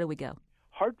Blooms, where do we go?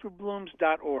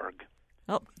 HartfordBlooms.org.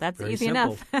 Oh, that's Very easy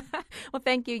simple. enough. Well,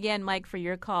 thank you again, Mike, for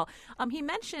your call. He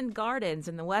mentioned gardens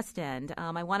in the West End.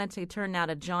 I wanted to turn now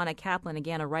to Jonna Kaplan,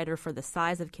 again, a writer for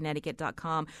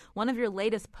thesizeofconnecticut.com. One of your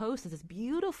latest posts is this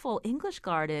beautiful English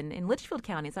garden in Litchfield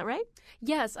County. Is that right?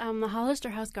 Yes, the Hollister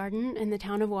House Garden in the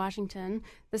town of Washington.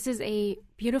 This is a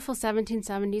beautiful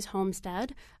 1770s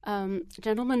homestead. A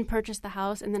gentleman purchased the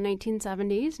house in the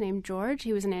 1970s named George.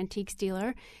 He was an antiques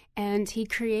dealer, and he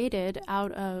created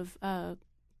out of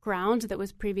ground that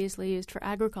was previously used for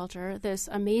agriculture this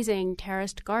amazing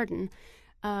terraced garden.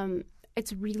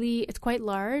 It's quite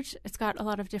large. It's got a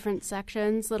lot of different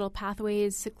sections, little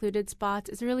pathways, secluded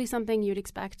spots. It's really something you'd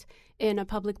expect in a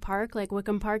public park like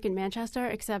Wickham Park in Manchester,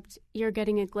 except you're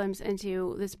getting a glimpse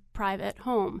into this private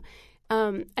home.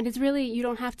 And it's really, you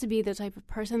don't have to be the type of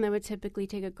person that would typically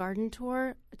take a garden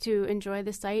tour to enjoy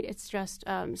the site. It's just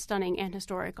stunning and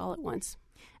historic all at once.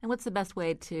 And what's the best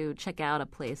way to check out a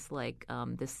place like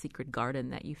this secret garden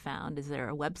that you found? Is there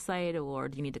a website, or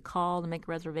do you need to call to make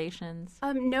reservations?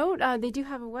 No, they do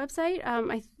have a website.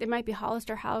 It might be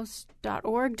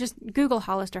hollisterhouse.org. Just Google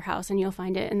Hollister House, and you'll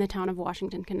find it in the town of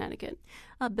Washington, Connecticut.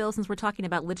 Bill, since we're talking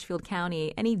about Litchfield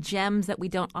County, any gems that we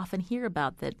don't often hear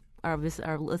about that our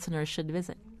listeners should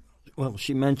visit? Well,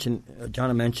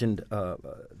 Jonna mentioned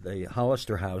the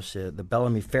Hollister House, the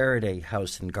Bellamy Faraday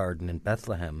House and Garden in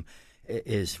Bethlehem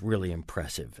is really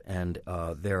impressive. And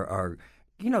there are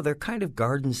kind of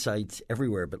garden sites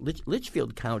everywhere. But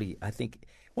Litchfield County, I think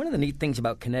one of the neat things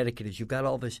about Connecticut is you've got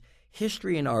all this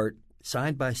history and art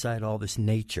side by side, all this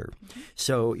nature. Mm-hmm.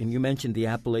 So, and you mentioned the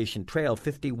Appalachian Trail,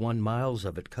 51 miles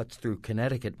of it cuts through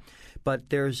Connecticut. But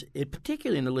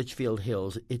particularly in the Litchfield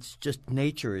Hills, it's just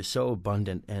nature is so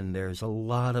abundant, and there's a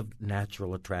lot of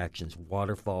natural attractions,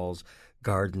 waterfalls,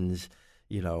 gardens.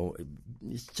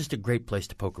 It's just a great place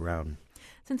to poke around.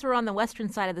 Since we're on the western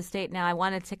side of the state now, I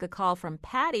want to take a call from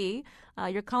Patty.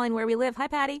 You're calling where we live. Hi,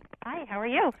 Patty. Hi, how are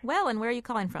you? Well, and where are you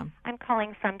calling from? I'm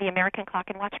calling from the American Clock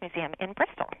and Watch Museum in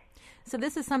Bristol. So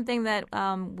this is something that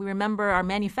we remember our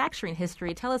manufacturing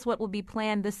history. Tell us what will be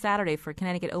planned this Saturday for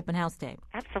Connecticut Open House Day.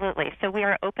 Absolutely. So we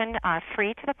are open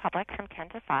free to the public from 10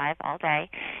 to 5 all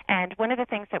day. And one of the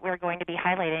things that we're going to be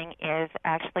highlighting is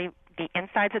actually the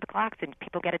insides of the clocks, and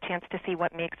people get a chance to see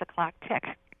what makes a clock tick.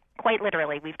 Quite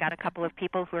literally, we've got a couple of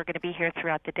people who are going to be here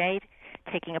throughout the day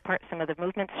taking apart some of the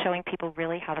movements, showing people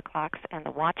really how the clocks and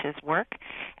the watches work,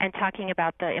 and talking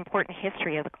about the important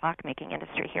history of the clockmaking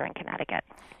industry here in Connecticut.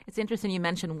 It's interesting you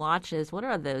mentioned watches. What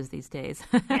are those these days?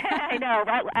 I know.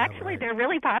 Well, actually, they're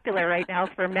really popular right now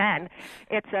for men.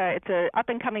 It's a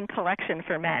up-and-coming collection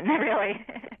for men, really.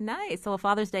 Nice. Well,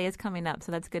 Father's Day is coming up,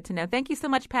 so that's good to know. Thank you so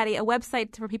much, Patty. A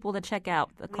website for people to check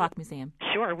out, the Clock Museum.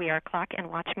 Sure. We are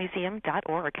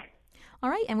clockandwatchmuseum.org. All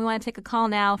right, and we want to take a call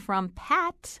now from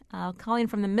Pat, calling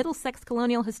from the Middlesex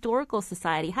Colonial Historical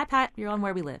Society. Hi, Pat. You're on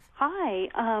Where We Live. Hi.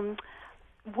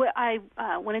 I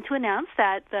wanted to announce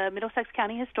that the Middlesex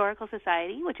County Historical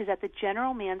Society, which is at the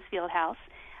General Mansfield House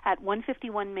at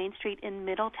 151 Main Street in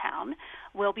Middletown,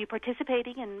 will be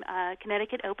participating in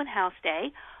Connecticut Open House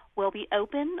Day. Will be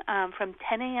open from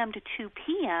 10 a.m. to 2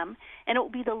 p.m., and it will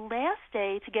be the last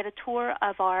day to get a tour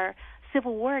of our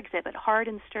Civil War exhibit, Hard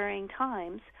and Stirring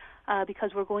Times,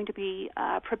 because we're going to be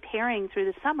preparing through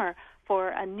the summer for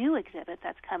a new exhibit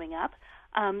that's coming up.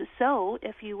 So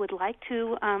if you would like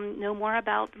to know more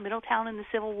about Middletown and the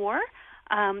Civil War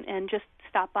and just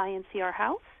stop by and see our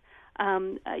house,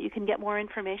 you can get more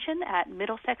information at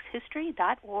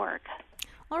middlesexhistory.org.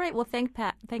 All right. Well, thanks,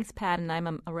 Pat. And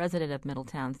I'm a resident of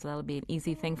Middletown, so that'll be an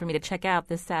easy thing for me to check out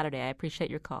this Saturday. I appreciate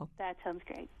your call. That sounds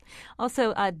great.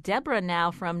 Also, Deborah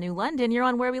now from New London. You're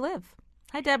on Where We Live.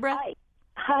 Hi, Deborah.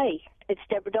 Hi, it's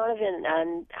Deborah Donovan,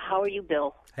 and how are you,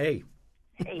 Bill? Hey.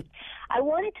 Hey. I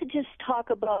wanted to just talk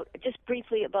just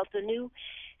briefly about the new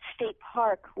state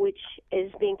park, which is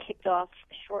being kicked off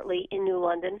shortly in New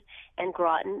London and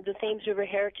Groton, the Thames River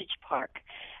Heritage Park.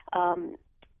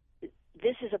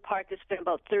 This is a park that's been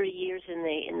about 30 years in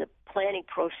the planning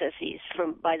processes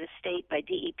by the state, by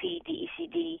DEP,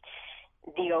 DECD,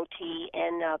 DOT,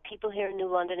 and people here in New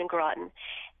London and Groton.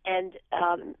 And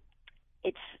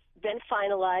it's been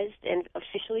finalized and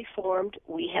officially formed.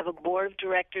 We have a board of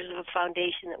directors of a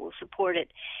foundation that will support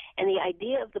it. And the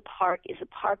idea of the park is a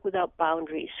park without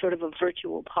boundaries, sort of a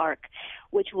virtual park,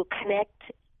 which will connect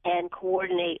and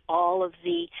coordinate all of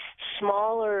the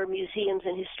smaller museums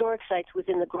and historic sites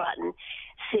within the Groton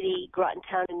City, Groton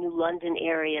Town, and New London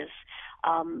areas,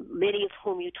 many of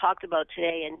whom you talked about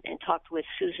today and talked with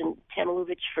Susan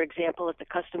Tamilovich, for example, at the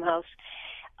Custom House.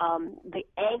 The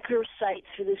anchor sites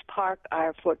for this park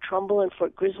are Fort Trumbull and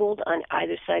Fort Griswold on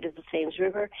either side of the Thames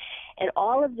River, and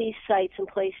all of these sites and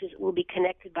places will be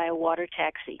connected by a water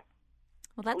taxi.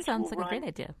 Well, that sounds like a great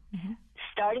idea. Mm-hmm.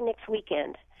 Starting next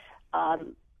weekend,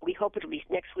 we hope it'll be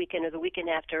next weekend or the weekend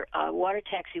after, a water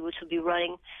taxi which will be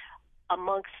running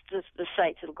amongst the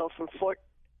sites. It'll go from Fort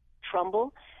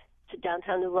Trumbull to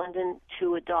downtown New London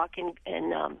to a dock in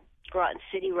Groton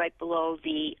City right below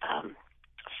the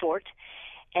fort,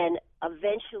 and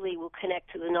eventually we'll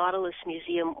connect to the Nautilus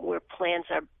Museum, where plans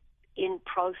are in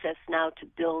process now to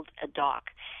build a dock,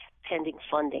 pending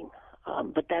funding.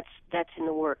 But that's in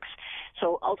the works.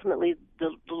 So ultimately,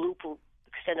 the loop will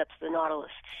extend up to the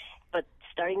Nautilus. But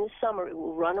starting this summer, it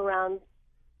will run around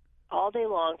all day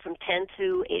long from 10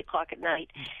 to 8 o'clock at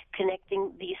night,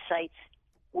 connecting these sites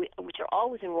which are all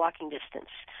within walking distance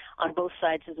on both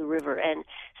sides of the river. And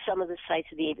some of the sites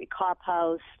of the Avery Kopp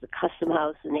House, the Custom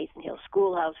House, the Nathan Hill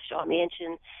Schoolhouse, Shaw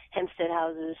Mansion, Hempstead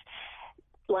Houses,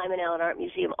 Lyman Allen Art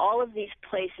Museum, all of these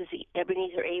places, the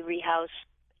Ebenezer Avery House,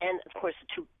 and, of course, the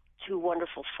two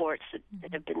wonderful forts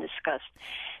that have been discussed.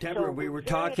 Deborah, we were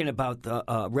talking about the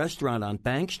restaurant on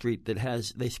Bank Street that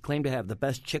they claim to have the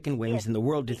best chicken wings in the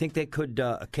world. Do you think they could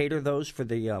cater those for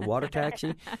the water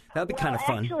taxi? That would be kind of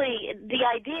fun. Actually, the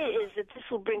idea is that this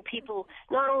will bring people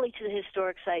not only to the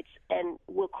historic sites and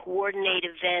will coordinate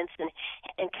events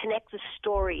and connect the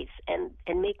stories and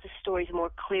make the stories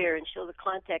more clear and show the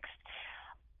context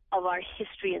of our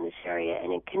history in this area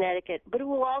and in Connecticut, but it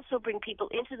will also bring people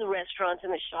into the restaurants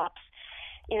and the shops.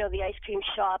 You know, the ice cream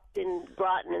shop in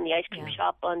Groton and the ice cream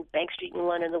shop on Bank Street in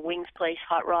London, the Wings Place,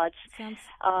 Hot Rods.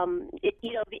 It's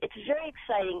a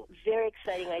very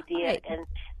exciting idea, right. And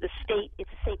it's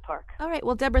a state park. All right.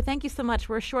 Well, Deborah, thank you so much.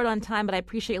 We're short on time, but I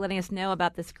appreciate you letting us know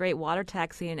about this great water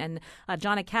taxi. And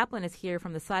Jonna Kaplan is here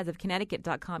from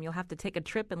thesizeofconnecticut.com. You'll have to take a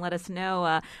trip and let us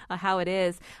know how it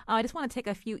is. I just want to take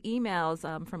a few emails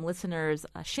from listeners.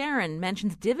 Sharon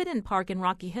mentions Dividend Park in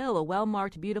Rocky Hill, a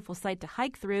well-marked, beautiful site to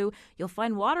hike through. You'll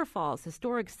find waterfalls,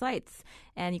 historic sites,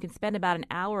 and you can spend about an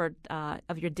hour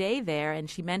of your day there. And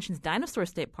she mentions Dinosaur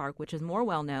State Park, which is more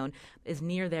well-known, is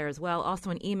near there as well. Also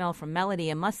an email from Melody,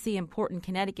 a must-see important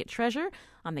Connecticut treasure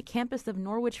on the campus of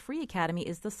Norwich Free Academy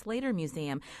is the Slater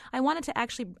Museum. I wanted to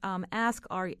actually ask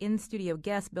our in-studio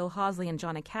guests, Bill Hosley and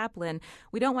Jonna Kaplan,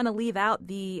 we don't want to leave out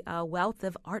the wealth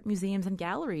of art museums and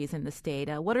galleries in the state.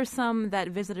 What are some that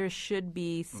visitors should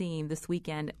be seeing this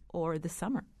weekend or this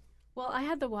summer? Well, I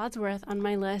had the Wadsworth on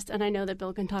my list, and I know that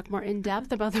Bill can talk more in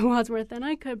depth about the Wadsworth than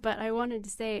I could, but I wanted to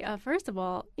say, first of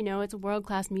all, it's a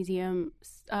world-class museum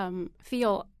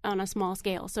feel on a small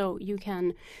scale. So you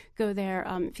can go there,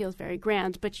 it feels very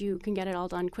grand, but you can get it all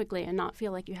done quickly and not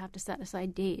feel like you have to set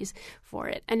aside days for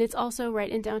it. And it's also right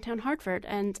in downtown Hartford,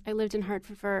 and I lived in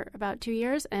Hartford for about 2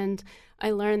 years, and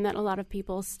I learned that a lot of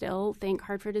people still think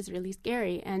Hartford is really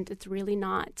scary, and it's really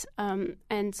not.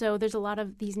 And so there's a lot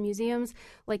of these museums,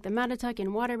 like the Mattatuck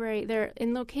in Waterbury, they're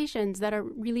in locations that are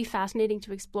really fascinating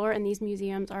to explore, and these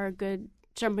museums are a good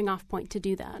jumping off point to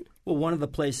do that. Well, one of the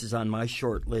places on my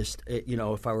short list,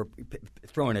 if I were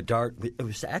throwing a dart, it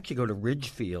was to actually go to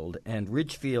Ridgefield. And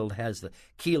Ridgefield has the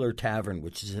Keeler Tavern,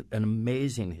 which is an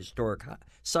amazing historic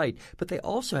site. But they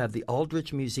also have the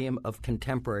Aldrich Museum of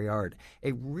Contemporary Art,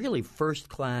 a really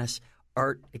first-class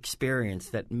art experience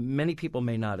that many people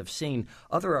may not have seen.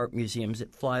 Other art museums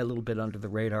that fly a little bit under the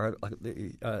radar,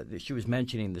 she was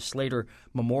mentioning the Slater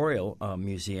Memorial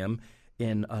Museum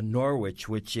in Norwich,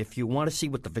 which if you want to see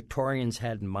what the Victorians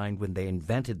had in mind when they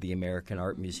invented the American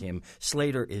Art Museum,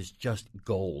 Slater is just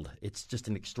gold. It's just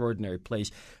an extraordinary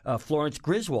place. Florence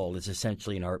Griswold is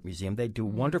essentially an art museum. They do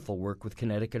wonderful work with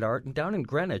Connecticut art. And down in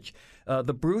Greenwich,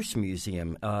 the Bruce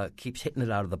Museum keeps hitting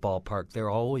it out of the ballpark. They're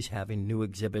always having new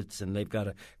exhibits, and they've got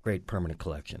a great permanent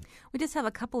collection. We just have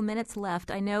a couple minutes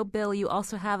left. I know, Bill, you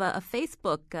also have a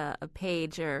Facebook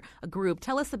page or a group.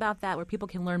 Tell us about that, where people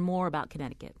can learn more about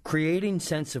Connecticut. Creating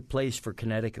Sense of Place for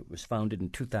Connecticut was founded in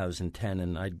 2010,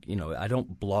 and I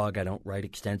don't blog, I don't write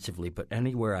extensively, but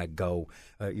anywhere I go,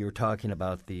 you were talking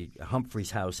about the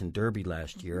Humphreys House in Derby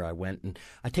last year. I went and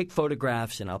I take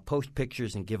photographs and I'll post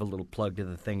pictures and give a little plug to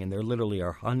the thing, and there literally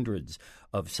are hundreds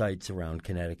of sites around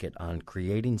Connecticut on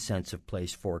Creating Sense of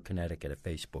Place for Connecticut, a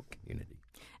Facebook community.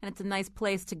 And it's a nice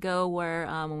place to go where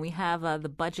when we have the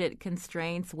budget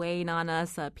constraints weighing on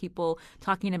us, people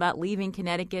talking about leaving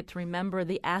Connecticut, to remember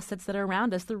the assets that are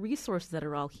around us, the resources that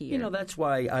are all here. That's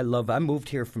why I moved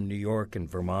here from New York and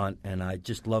Vermont, and I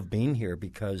just love being here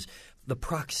because the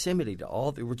proximity to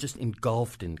we're just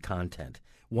engulfed in content.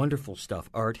 Wonderful stuff,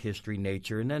 art, history,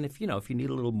 nature. And then if you need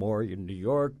a little more, you're in New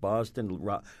York, Boston,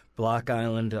 Block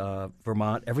Island,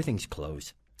 Vermont, everything's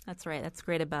close. That's right. That's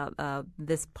great about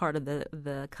this part of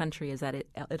the country, is that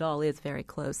it all is very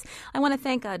close. I want to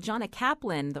thank Jonna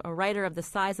Kaplan, a writer of The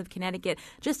Size of Connecticut.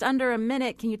 Just under a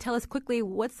minute, can you tell us quickly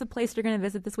what's the place you're going to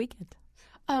visit this weekend?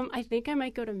 I think I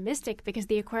might go to Mystic because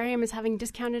the aquarium is having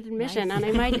discounted admission, nice.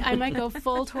 And I might go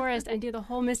full tourist and do the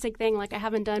whole Mystic thing like I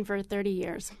haven't done for 30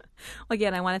 years. Well,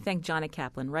 again, I want to thank Jonna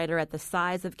Kaplan, writer at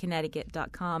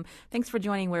thesizeofconnecticut.com. Thanks for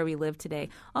joining Where We Live today.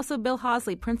 Also, Bill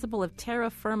Hosley, principal of Terra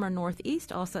Firma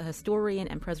Northeast, also a historian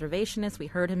and preservationist. We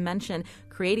heard him mention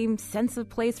Creating Sense of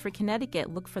Place for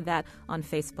Connecticut. Look for that on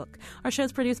Facebook. Our show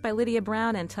is produced by Lydia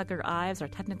Brown and Tucker Ives. Our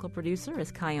technical producer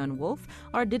is Kyone Wolf.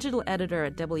 Our digital editor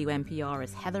at WNPR is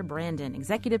is Heather Brandon.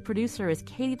 Executive producer is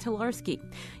Katie Tolarski.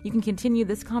 You can continue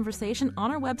this conversation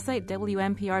on our website,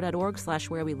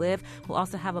 WNPR.org/where we live. We'll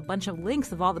also have a bunch of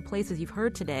links of all the places you've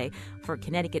heard today for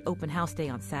Connecticut Open House Day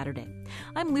on Saturday.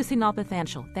 I'm Lucy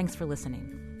Nalpathanchel. Thanks for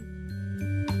listening.